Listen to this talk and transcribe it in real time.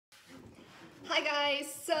Hi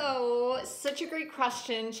guys, such a great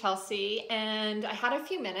question, Chelsea, and I had a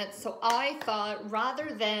few minutes, so I thought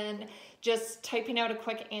rather than just typing out a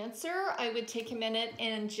quick answer, I would take a minute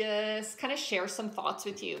and just kind of share some thoughts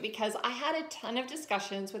with you because I had a ton of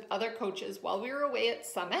discussions with other coaches while we were away at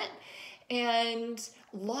Summit and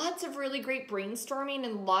lots of really great brainstorming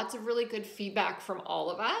and lots of really good feedback from all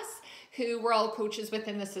of us who were all coaches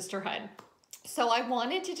within the sisterhood. So I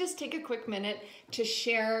wanted to just take a quick minute to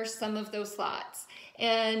share some of those thoughts.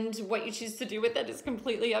 And what you choose to do with it is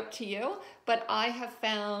completely up to you. But I have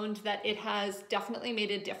found that it has definitely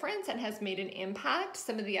made a difference and has made an impact.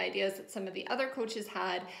 Some of the ideas that some of the other coaches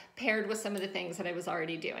had paired with some of the things that I was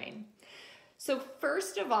already doing. So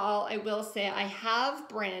first of all, I will say I have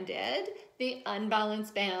branded the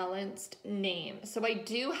Unbalanced Balanced name. So I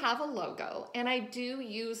do have a logo and I do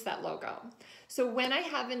use that logo. So when I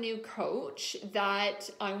have a new coach that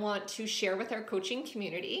I want to share with our coaching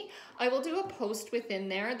community, I will do a post within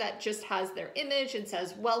there that just has their image and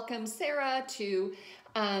says, "Welcome Sarah to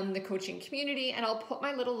the coaching community," and I'll put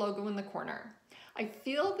my little logo in the corner. I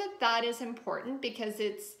feel that that is important because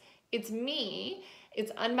it's me.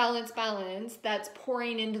 It's Unbalanced Balance that's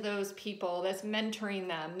pouring into those people, that's mentoring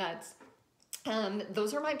them,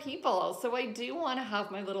 those are my people. So I do want to have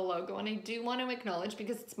my little logo and I do want to acknowledge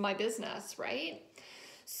because it's my business, right?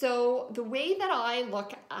 So the way that I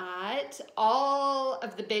look at all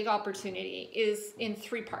of the big opportunity is in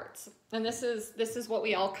three parts. And this is what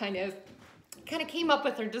we all kind of came up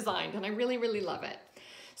with or designed, and I really, really love it.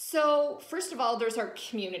 So first of all, there's our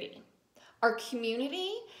community. Our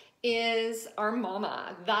community is our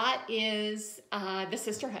mama. That is the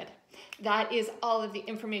sisterhood. That is all of the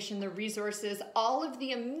information, the resources, all of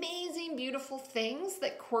the amazing, beautiful things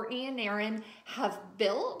that Courtney and Aaron have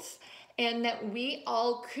built and that we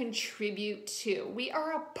all contribute to. We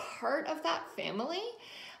are a part of that family.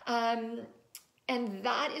 And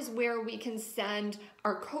that is where we can send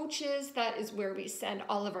our coaches. That is where we send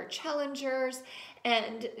all of our challengers.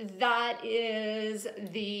 And that is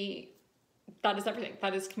everything.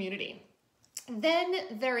 That is community.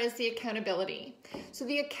 Then there is the accountability. So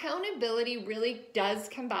the accountability really does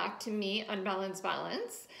come back to me, Unbalanced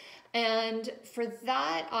Balance. And for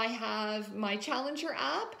that, I have my Challenger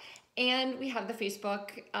app and we have the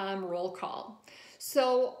Facebook roll call.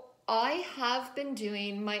 So I have been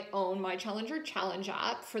doing my own My Challenger Challenge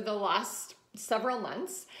app for the last several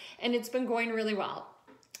months, and it's been going really well.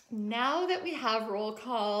 Now that we have roll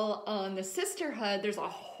call on the sisterhood, there's a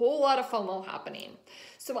whole lot of FOMO happening.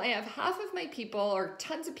 So I have half of my people, or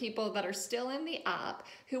tons of people that are still in the app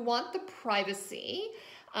who want the privacy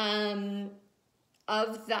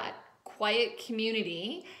of that quiet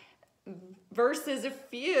community versus a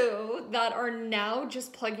few that are now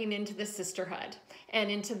just plugging into the sisterhood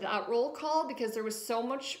and into that roll call because there was so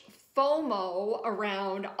much FOMO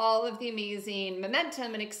around all of the amazing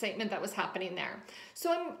momentum and excitement that was happening there.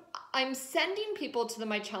 So I'm sending people to the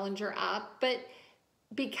My Challenger app, but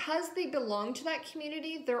because they belong to that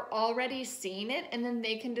community, they're already seeing it and then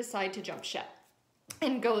they can decide to jump ship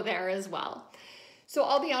and go there as well. So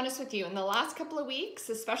I'll be honest with you, in the last couple of weeks,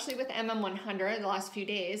 especially with MM100, the last few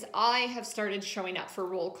days, I have started showing up for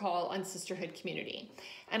roll call on Sisterhood Community.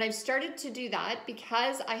 And I've started to do that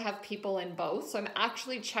because I have people in both. So I'm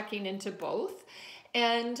actually checking into both.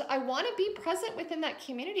 And I want to be present within that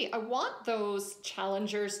community. I want those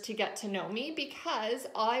challengers to get to know me because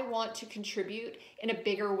I want to contribute in a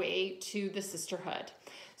bigger way to the sisterhood.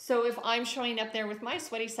 So if I'm showing up there with my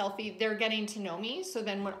sweaty selfie, they're getting to know me. So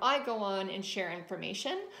then when I go on and share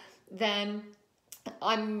information, then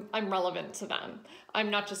I'm relevant to them. I'm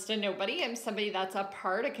not just a nobody. I'm somebody that's a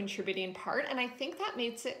part, a contributing part. And I think that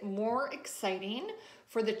makes it more exciting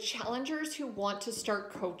for the challengers who want to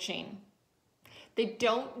start coaching. They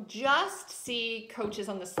don't just see coaches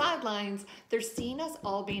on the sidelines, they're seeing us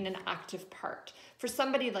all being an active part. For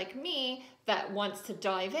somebody like me that wants to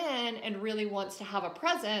dive in and really wants to have a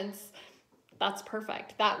presence, that's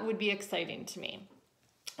perfect. That would be exciting to me.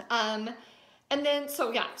 And then,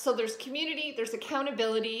 so there's community, there's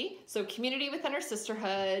accountability. So community within our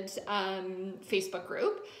sisterhood Facebook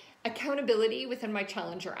group, accountability within my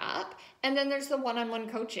Challenger app, and then there's the one-on-one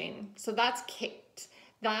coaching. So that's Kate.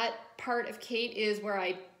 That part of Kate is where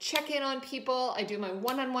I check in on people. I do my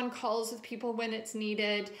one-on-one calls with people when it's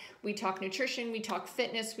needed. We talk nutrition, we talk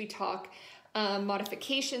fitness, we talk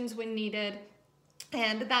modifications when needed.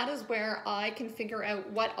 And that is where I can figure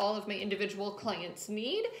out what all of my individual clients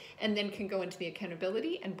need and then can go into the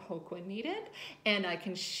accountability and poke when needed. And I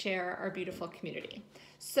can share our beautiful community.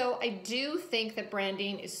 So I do think that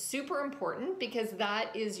branding is super important because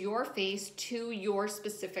that is your face to your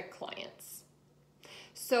specific clients.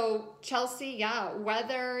 So Chelsea, yeah,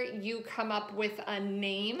 whether you come up with a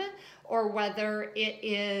name or whether it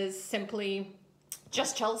is simply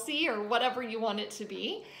just Chelsea or whatever you want it to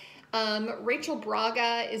be. Rachel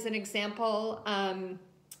Braga is an example.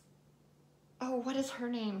 Oh, what is her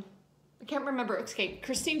name? I can't remember. Okay,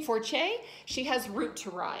 Christine Forche, she has Root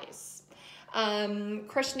to Rise.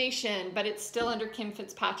 Crush Nation, but it's still under Kim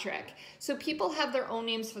Fitzpatrick. So people have their own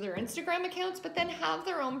names for their Instagram accounts, but then have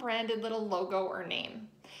their own branded little logo or name.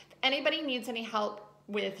 If anybody needs any help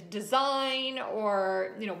with design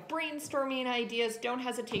or, you know, brainstorming ideas, don't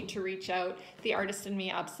hesitate to reach out. The artist in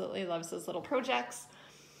me absolutely loves those little projects.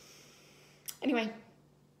 Anyway,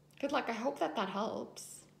 good luck. I hope that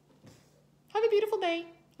helps. Have a beautiful day.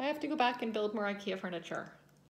 I have to go back and build more IKEA furniture.